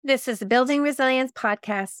This is the Building Resilience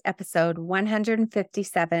Podcast, episode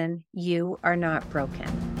 157, You Are Not Broken.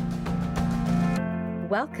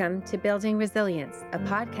 Welcome to Building Resilience, a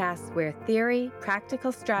podcast where theory,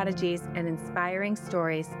 practical strategies, and inspiring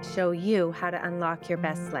stories show you how to unlock your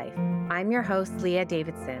best life. I'm your host, Leah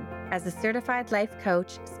Davidson. As a certified life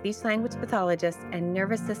coach, speech-language pathologist, and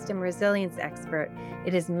nervous system resilience expert,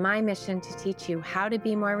 it is my mission to teach you how to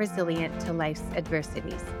be more resilient to life's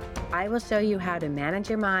adversities. I will show you how to manage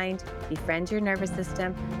your mind, befriend your nervous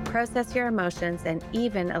system, process your emotions, and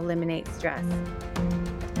even eliminate stress.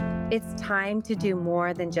 It's time to do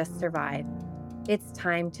more than just survive. It's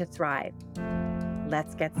time to thrive.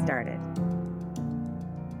 Let's get started.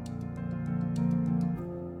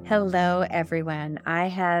 Hello, everyone. I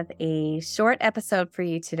have a short episode for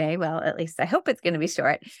you today. Well, at least I hope it's going to be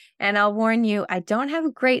short. And I'll warn you, I don't have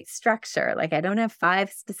a great structure. I don't have 5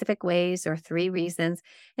 specific ways or 3 reasons.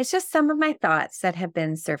 It's just some of my thoughts that have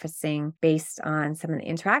been surfacing based on some of the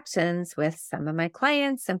interactions with some of my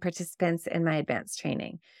clients and participants in my advanced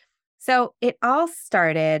training. So it all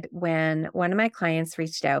started when one of my clients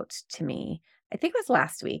reached out to me, I think it was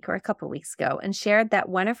last week or a couple of weeks ago, and shared that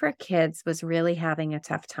one of her kids was really having a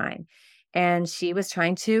tough time. And she was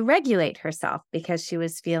trying to regulate herself because she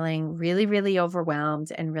was feeling really, really overwhelmed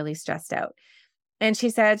and really stressed out. And she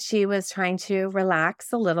said she was trying to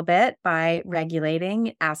relax a little bit by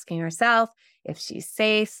regulating, asking herself if she's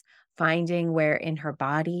safe, finding where in her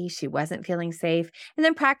body she wasn't feeling safe, and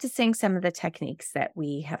then practicing some of the techniques that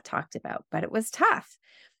we have talked about. But it was tough.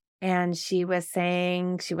 And she was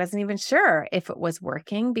saying she wasn't even sure if it was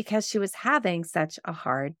working because she was having such a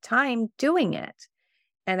hard time doing it.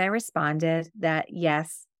 And I responded that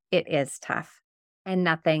yes, it is tough and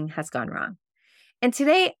nothing has gone wrong. And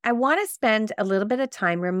today I want to spend a little bit of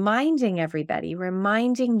time reminding everybody,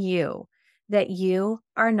 reminding you that you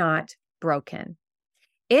are not broken.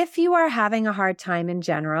 If you are having a hard time in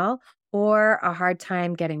general, or a hard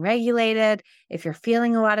time getting regulated, if you're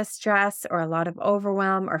feeling a lot of stress or a lot of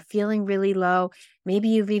overwhelm or feeling really low, maybe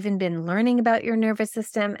you've even been learning about your nervous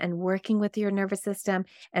system and working with your nervous system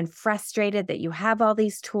and frustrated that you have all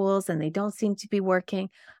these tools and they don't seem to be working,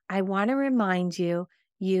 I want to remind you,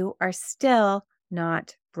 you are still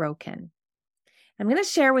not broken. I'm going to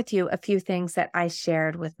share with you a few things that I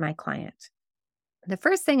shared with my client. The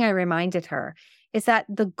first thing I reminded her is that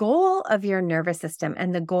the goal of your nervous system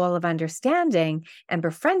and the goal of understanding and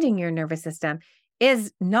befriending your nervous system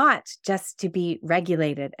is not just to be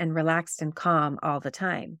regulated and relaxed and calm all the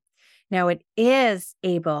time. Now, it is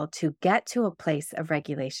able to get to a place of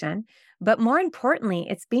regulation, but more importantly,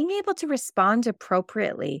 it's being able to respond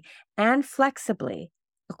appropriately and flexibly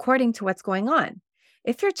according to what's going on.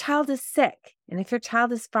 If your child is sick and if your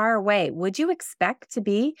child is far away, would you expect to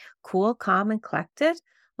be cool, calm, and collected?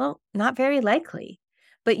 Well, not very likely.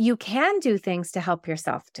 But you can do things to help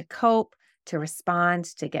yourself to cope, to respond,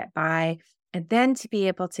 to get by, and then to be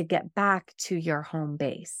able to get back to your home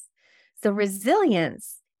base. So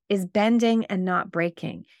resilience is bending and not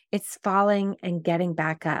breaking. It's falling and getting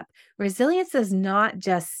back up. Resilience is not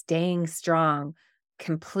just staying strong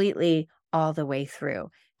completely all the way through.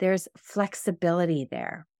 There's flexibility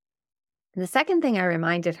there. The second thing I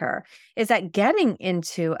reminded her is that getting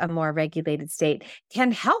into a more regulated state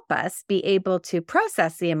can help us be able to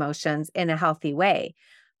process the emotions in a healthy way.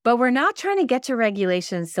 But we're not trying to get to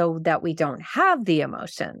regulation so that we don't have the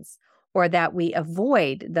emotions or that we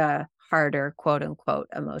avoid the harder, quote unquote,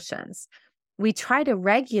 emotions. We try to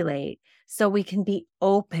regulate so we can be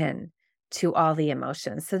open to all the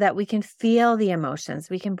emotions, so that we can feel the emotions,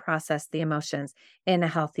 we can process the emotions in a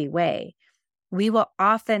healthy way. We will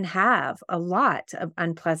often have a lot of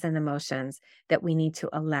unpleasant emotions that we need to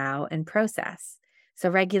allow and process. So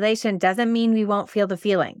regulation doesn't mean we won't feel the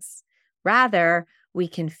feelings. Rather, we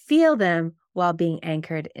can feel them while being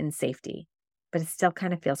anchored in safety, but it still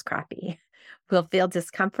kind of feels crappy. We'll feel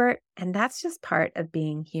discomfort, and that's just part of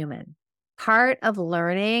being human. Part of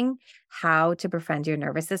learning how to befriend your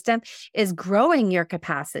nervous system is growing your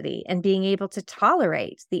capacity and being able to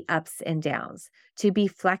tolerate the ups and downs, to be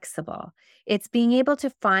flexible. It's being able to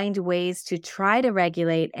find ways to try to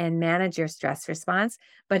regulate and manage your stress response,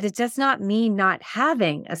 but it does not mean not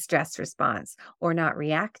having a stress response or not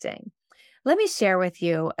reacting. Let me share with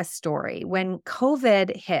you a story. When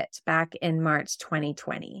COVID hit back in March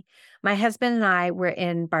 2020, my husband and I were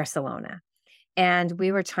in Barcelona. And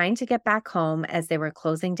we were trying to get back home as they were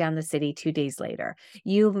closing down the city 2 days later.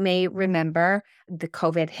 You may remember the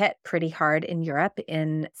COVID hit pretty hard in Europe,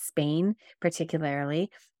 in Spain particularly,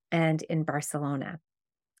 and in Barcelona.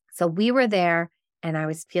 So we were there and I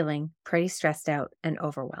was feeling pretty stressed out and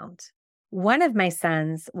overwhelmed. One of my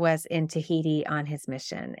sons was in Tahiti on his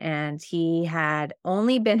mission, and he had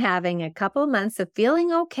only been having a couple months of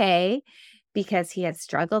feeling okay because he had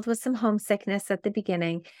struggled with some homesickness at the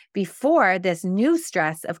beginning before this new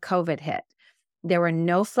stress of COVID hit. There were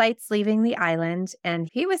no flights leaving the island, and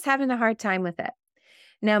he was having a hard time with it.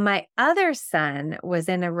 Now, my other son was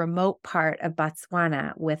in a remote part of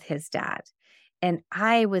Botswana with his dad. And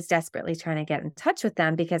I was desperately trying to get in touch with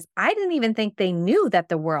them because I didn't even think they knew that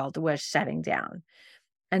the world was shutting down.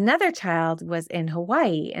 Another child was in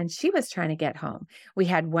Hawaii and she was trying to get home. We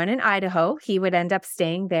had one in Idaho. He would end up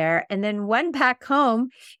staying there. And then one back home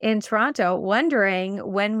in Toronto, wondering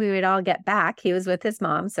when we would all get back. He was with his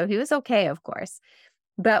mom, so he was okay, of course.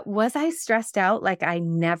 But was I stressed out like I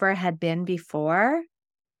never had been before?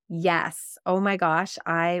 Yes. Oh my gosh,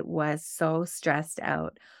 I was so stressed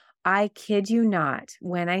out. I kid you not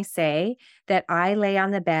when I say that I lay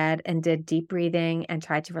on the bed and did deep breathing and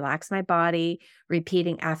tried to relax my body,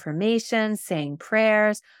 repeating affirmations, saying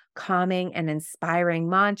prayers, calming and inspiring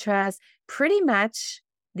mantras pretty much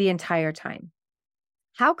the entire time.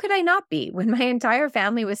 How could I not be when my entire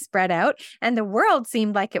family was spread out and the world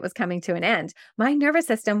seemed like it was coming to an end? My nervous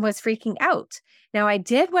system was freaking out. Now, I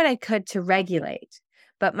did what I could to regulate,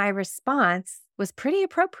 but my response was pretty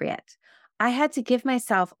appropriate. I had to give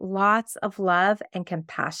myself lots of love and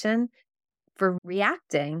compassion for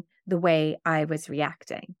reacting the way I was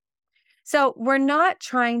reacting. So, we're not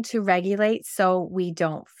trying to regulate so we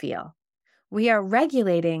don't feel. We are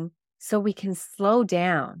regulating so we can slow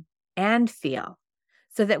down and feel,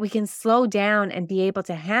 so that we can slow down and be able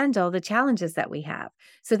to handle the challenges that we have,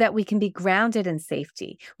 so that we can be grounded in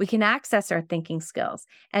safety. We can access our thinking skills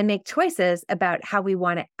and make choices about how we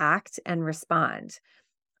want to act and respond.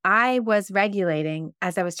 I was regulating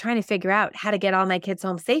as I was trying to figure out how to get all my kids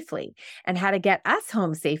home safely and how to get us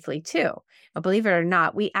home safely too. Now, believe it or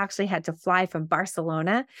not, we actually had to fly from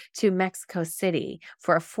Barcelona to Mexico City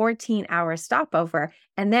for a 14-hour stopover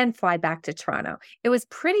and then fly back to Toronto. It was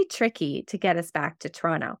pretty tricky to get us back to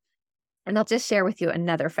Toronto. And I'll just share with you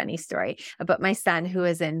another funny story about my son who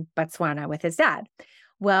is in Botswana with his dad.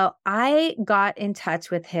 Well, I got in touch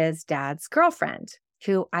with his dad's girlfriend,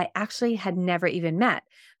 who I actually had never even met.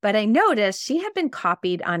 But I noticed she had been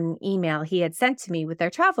copied on an email he had sent to me with their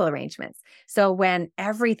travel arrangements. So when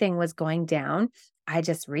everything was going down, I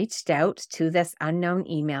just reached out to this unknown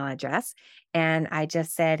email address and I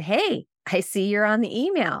just said, "Hey, I see you're on the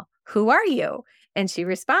email. Who are you?" And she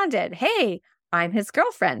responded, "Hey, I'm his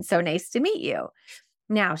girlfriend. So nice to meet you."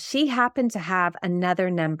 Now, she happened to have another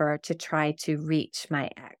number to try to reach my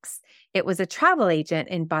ex. It was a travel agent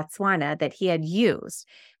in Botswana that he had used,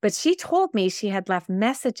 but she told me she had left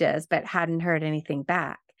messages but hadn't heard anything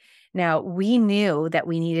back. Now, we knew that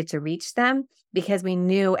we needed to reach them because we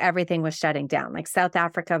knew everything was shutting down. Like South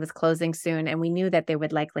Africa was closing soon, and we knew that they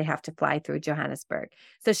would likely have to fly through Johannesburg.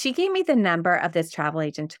 So she gave me the number of this travel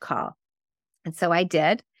agent to call. And so I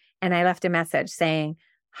did, and I left a message saying,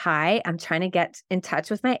 "Hi, I'm trying to get in touch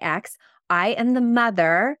with my ex. I am the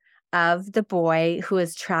mother of the boy who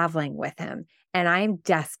is traveling with him, and I'm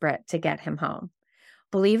desperate to get him home."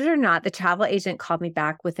 Believe it or not, the travel agent called me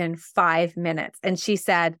back within 5 minutes, and she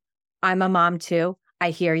said, "I'm a mom too.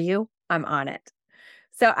 I hear you. I'm on it."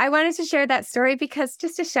 So I wanted to share that story because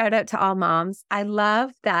just a shout out to all moms. I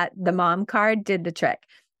love that the mom card did the trick.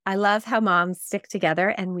 I love how moms stick together,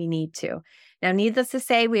 and we need to. Now, needless to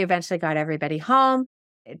say, we eventually got everybody home.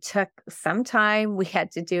 It took some time. We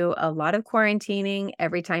had to do a lot of quarantining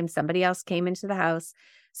every time somebody else came into the house.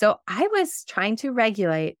 So I was trying to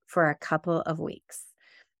regulate for a couple of weeks.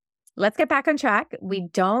 Let's get back on track. We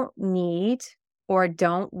don't need or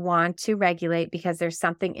don't want to regulate because there's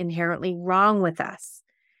something inherently wrong with us.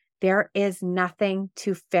 There is nothing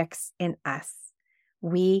to fix in us.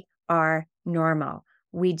 We are normal.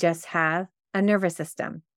 We just have a nervous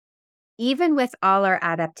system. Even with all our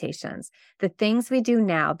adaptations, the things we do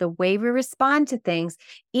now, the way we respond to things,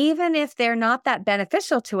 even if they're not that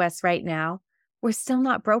beneficial to us right now, we're still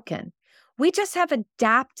not broken. We just have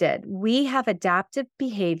adapted. We have adapted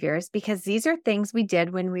behaviors because these are things we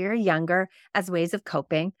did when we were younger as ways of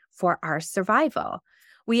coping for our survival.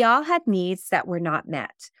 We all had needs that were not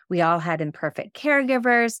met. We all had imperfect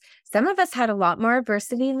caregivers. Some of us had a lot more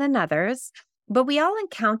adversity than others. But we all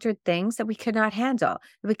encountered things that we could not handle,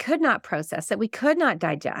 that we could not process, that we could not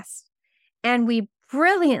digest. And we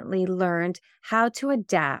brilliantly learned how to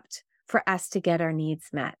adapt for us to get our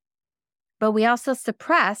needs met. But we also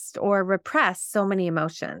suppressed or repressed so many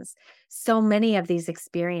emotions, so many of these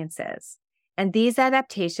experiences. And these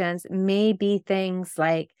adaptations may be things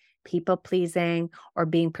like people pleasing or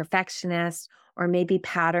being perfectionist or maybe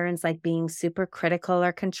patterns like being super critical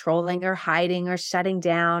or controlling or hiding or shutting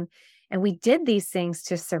down. And we did these things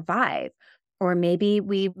to survive. Or maybe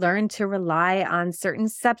we learned to rely on certain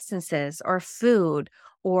substances or food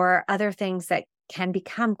or other things that can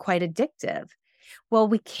become quite addictive. Well,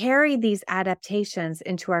 we carry these adaptations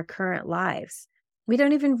into our current lives. We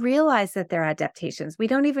don't even realize that they're adaptations. We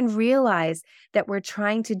don't even realize that we're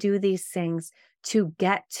trying to do these things to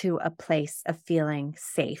get to a place of feeling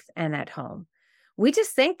safe and at home. We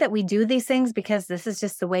just think that we do these things because this is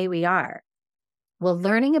just the way we are. Well,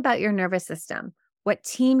 learning about your nervous system, what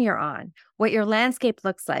team you're on, what your landscape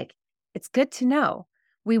looks like, it's good to know.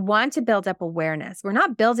 We want to build up awareness. We're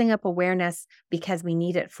not building up awareness because we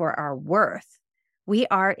need it for our worth. We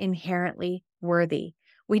are inherently worthy.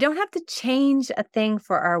 We don't have to change a thing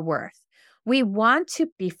for our worth. We want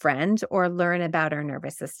to befriend or learn about our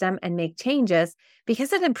nervous system and make changes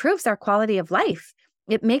because it improves our quality of life.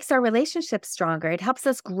 It makes our relationships stronger. It helps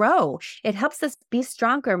us grow. It helps us be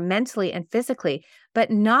stronger mentally and physically, but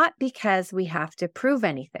not because we have to prove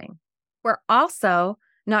anything. We're also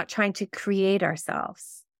not trying to create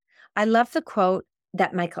ourselves. I love the quote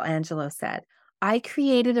that Michelangelo said, "I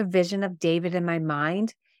created a vision of David in my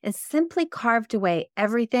mind and simply carved away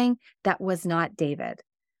everything that was not David."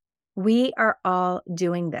 We are all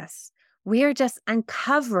doing this. We are just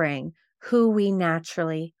uncovering who we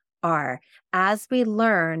naturally are as we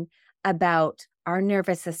learn about our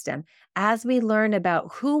nervous system, as we learn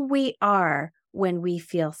about who we are when we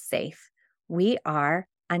feel safe. We are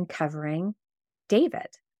uncovering David.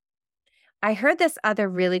 I heard this other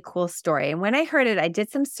really cool story. And when I heard it, I did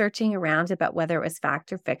some searching around about whether it was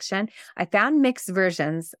fact or fiction. I found mixed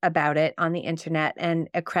versions about it on the internet and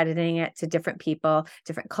accrediting it to different people,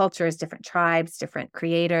 different cultures, different tribes, different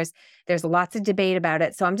creators. There's lots of debate about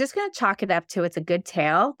it. So I'm just going to chalk it up to it's a good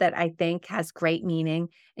tale that I think has great meaning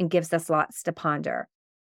and gives us lots to ponder.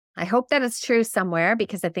 I hope that it's true somewhere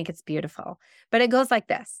because I think it's beautiful. But it goes like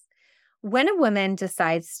this. When a woman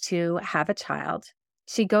decides to have a child,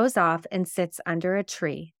 she goes off and sits under a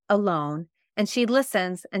tree alone, and she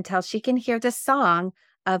listens until she can hear the song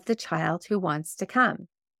of the child who wants to come.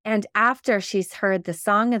 And after she's heard the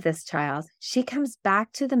song of this child, she comes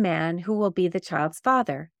back to the man who will be the child's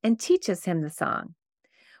father and teaches him the song.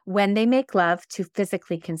 When they make love to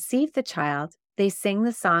physically conceive the child, they sing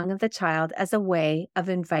the song of the child as a way of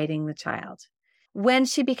inviting the child. When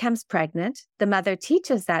she becomes pregnant, the mother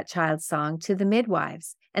teaches that child's song to the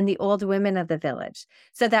midwives and the old women of the village,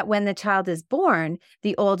 so that when the child is born,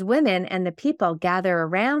 the old women and the people gather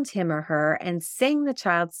around him or her and sing the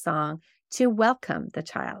child's song to welcome the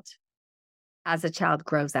child. As the child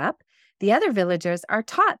grows up, the other villagers are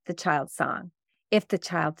taught the child's song. If the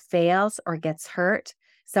child fails or gets hurt,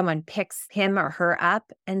 someone picks him or her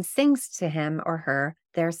up and sings to him or her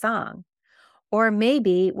their song. Or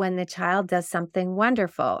maybe when the child does something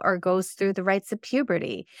wonderful or goes through the rites of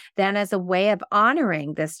puberty, then as a way of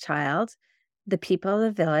honoring this child, the people of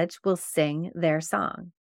the village will sing their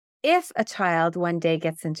song. If a child one day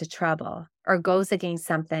gets into trouble or goes against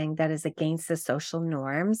something that is against the social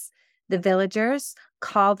norms, the villagers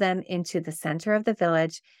call them into the center of the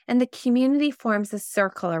village and the community forms a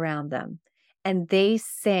circle around them and they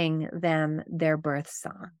sing them their birth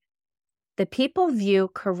song. The people view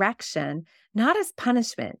correction not as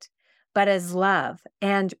punishment, but as love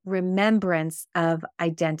and remembrance of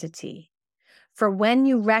identity. For when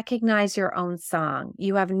you recognize your own song,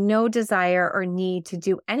 you have no desire or need to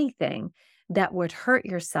do anything that would hurt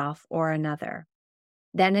yourself or another.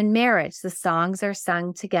 Then in marriage, the songs are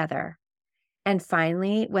sung together. And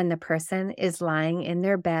finally, when the person is lying in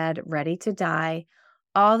their bed, ready to die,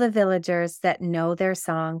 all the villagers that know their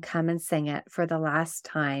song come and sing it for the last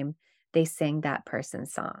time. They sing that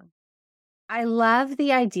person's song. I love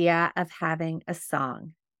the idea of having a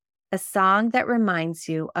song that reminds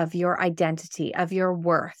you of your identity, of your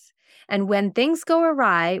worth. And when things go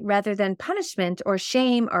awry, rather than punishment or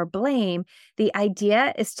shame or blame, the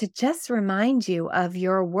idea is to just remind you of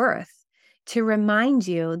your worth, to remind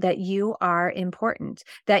you that you are important,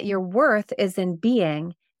 that your worth is in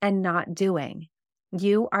being and not doing.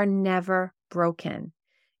 You are never broken.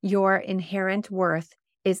 Your inherent worth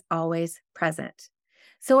is always present.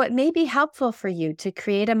 So it may be helpful for you to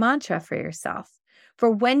create a mantra for yourself.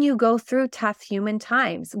 For when you go through tough human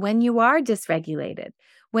times, when you are dysregulated,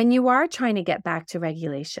 when you are trying to get back to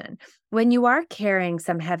regulation, when you are carrying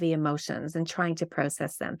some heavy emotions and trying to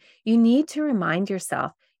process them, you need to remind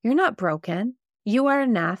yourself, you're not broken. You are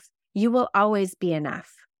enough. You will always be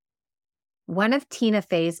enough. One of Tina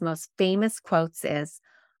Fey's most famous quotes is,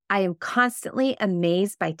 "I am constantly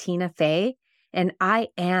amazed by Tina Fey, and I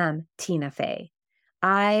am Tina Fey.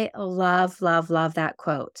 I love, love, love that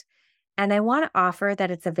quote. And I want to offer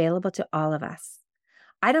that it's available to all of us.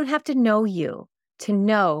 I don't have to know you to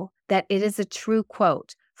know that it is a true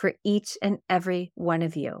quote for each and every one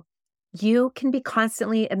of you. You can be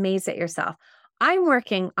constantly amazed at yourself. I'm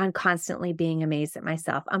working on constantly being amazed at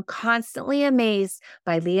myself. I'm constantly amazed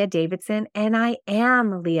by Leah Davidson, and I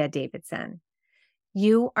am Leah Davidson.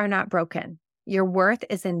 You are not broken. Your worth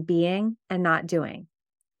is in being and not doing.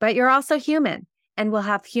 But you're also human and will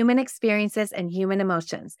have human experiences and human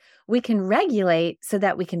emotions. We can regulate so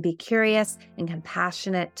that we can be curious and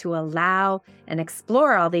compassionate to allow and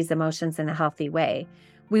explore all these emotions in a healthy way.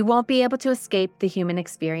 We won't be able to escape the human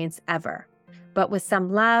experience ever. But with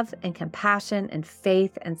some love and compassion and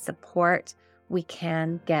faith and support, we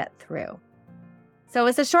can get through. So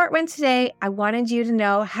as a short one today, I wanted you to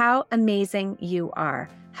know how amazing you are,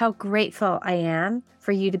 how grateful I am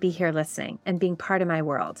for you to be here listening and being part of my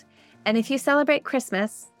world. And if you celebrate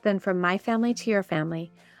Christmas, then from my family to your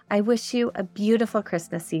family, I wish you a beautiful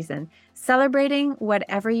Christmas season, celebrating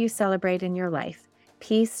whatever you celebrate in your life.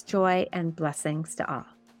 Peace, joy, and blessings to all.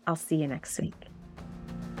 I'll see you next week.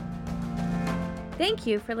 Thank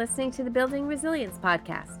you for listening to the Building Resilience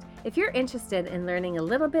podcast. If you're interested in learning a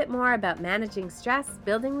little bit more about managing stress,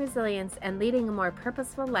 building resilience, and leading a more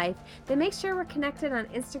purposeful life, then make sure we're connected on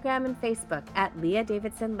Instagram and Facebook at Leah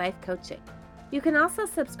Davidson Life Coaching. You can also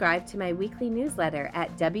subscribe to my weekly newsletter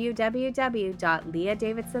at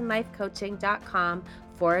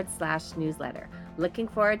www.leahdavidsonlifecoaching.com/newsletter. Looking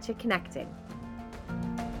forward to connecting.